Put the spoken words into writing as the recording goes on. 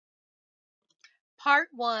Part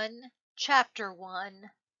 1, Chapter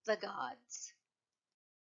 1, The Gods.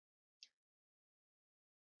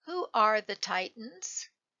 Who are the Titans?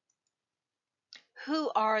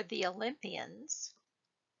 Who are the Olympians?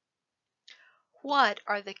 What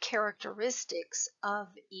are the characteristics of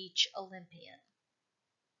each Olympian?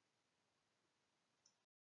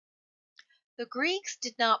 The Greeks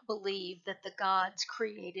did not believe that the gods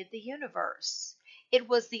created the universe. It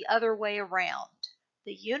was the other way around.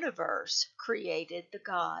 The universe created the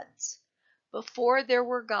gods. Before there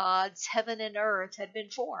were gods, heaven and earth had been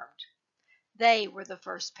formed. They were the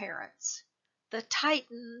first parents. The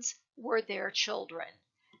Titans were their children,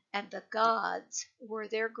 and the gods were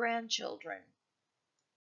their grandchildren.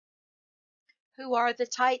 Who are the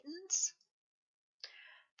Titans?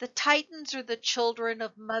 The Titans are the children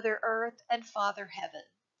of Mother Earth and Father Heaven.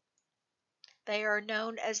 They are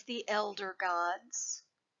known as the elder gods.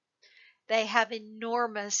 They have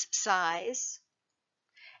enormous size,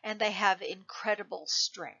 and they have incredible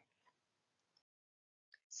strength.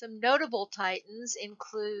 Some notable Titans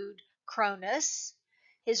include Cronus.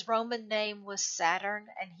 His Roman name was Saturn,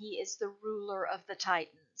 and he is the ruler of the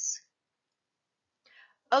Titans.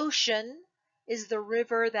 Ocean is the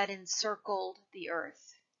river that encircled the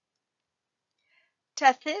earth.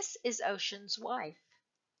 Tethys is Ocean's wife.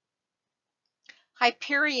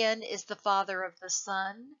 Hyperion is the father of the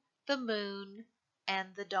sun, the moon, and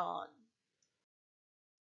the dawn.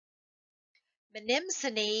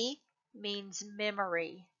 Mnemosyne means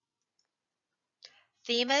memory.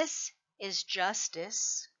 Themis is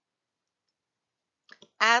justice.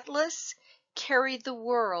 Atlas carried the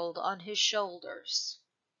world on his shoulders.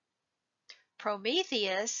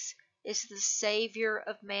 Prometheus is the savior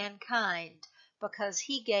of mankind because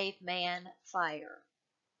he gave man fire.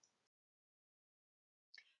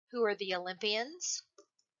 Who are the Olympians?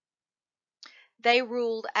 They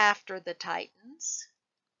ruled after the Titans.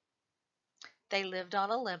 They lived on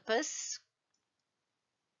Olympus.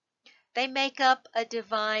 They make up a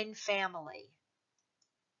divine family.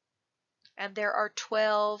 And there are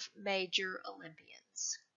 12 major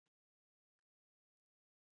Olympians.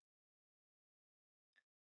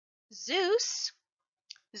 Zeus,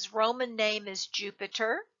 his Roman name is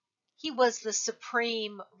Jupiter. He was the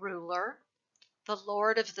supreme ruler, the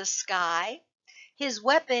lord of the sky. His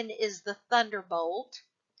weapon is the thunderbolt.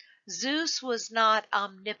 Zeus was not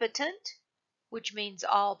omnipotent, which means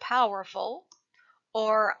all-powerful,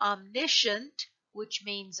 or omniscient, which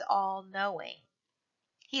means all-knowing.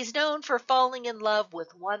 He's known for falling in love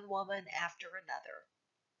with one woman after another.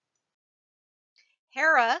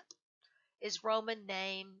 Hera, his Roman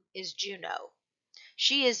name is Juno.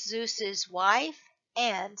 She is Zeus's wife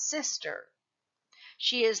and sister.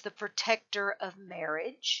 She is the protector of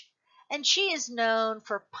marriage, and she is known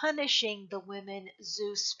for punishing the women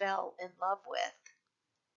Zeus fell in love with.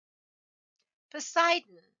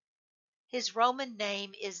 Poseidon, his Roman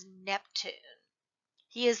name is Neptune.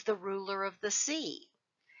 He is the ruler of the sea.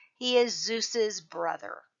 He is Zeus's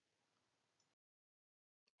brother.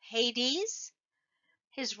 Hades,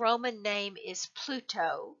 his Roman name is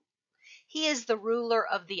Pluto. He is the ruler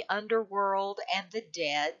of the underworld and the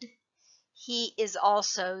dead. He is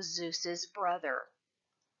also Zeus's brother.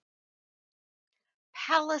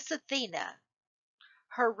 Pallas Athena,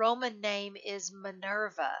 her Roman name is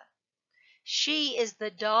Minerva. She is the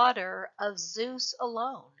daughter of Zeus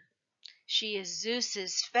alone. She is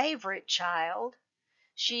Zeus's favorite child.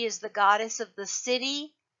 She is the goddess of the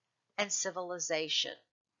city and civilization.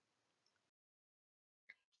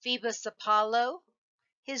 Phoebus Apollo,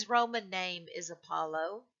 his Roman name is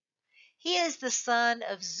Apollo. He is the son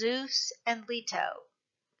of Zeus and Leto.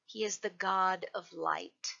 He is the god of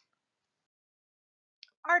light.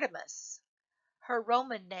 Artemis, her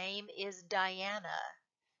Roman name is Diana.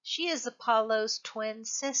 She is Apollo's twin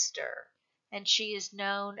sister, and she is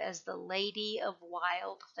known as the Lady of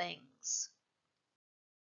Wild Things.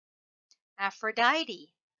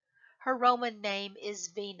 Aphrodite, her Roman name is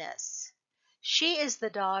Venus. She is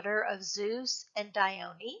the daughter of Zeus and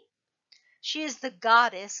Dione. She is the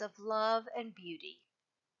goddess of love and beauty.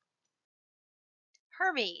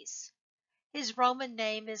 Hermes, his Roman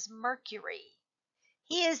name is Mercury.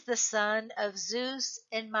 He is the son of Zeus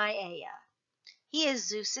and Maia. He is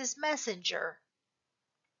Zeus's messenger.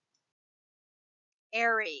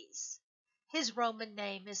 Ares, his Roman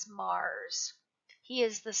name is Mars. He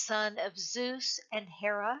is the son of Zeus and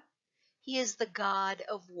Hera. He is the god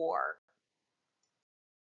of war.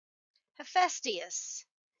 Hephaestus,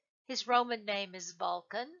 his Roman name is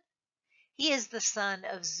Vulcan. He is the son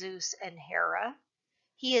of Zeus and Hera.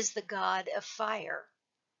 He is the god of fire.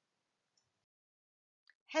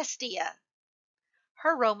 Hestia,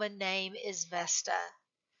 Her Roman name is Vesta.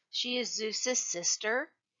 She is Zeus's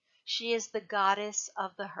sister. She is the goddess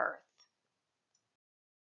of the hearth.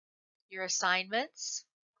 Your assignments: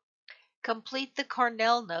 complete the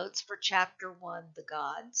Cornell notes for Chapter 1, The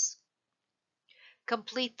Gods.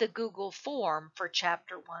 Complete the Google form for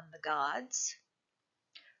Chapter 1, The Gods.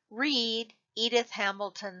 Read Edith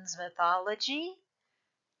Hamilton's Mythology,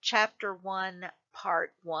 Chapter 1,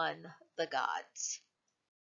 Part 1, The Gods.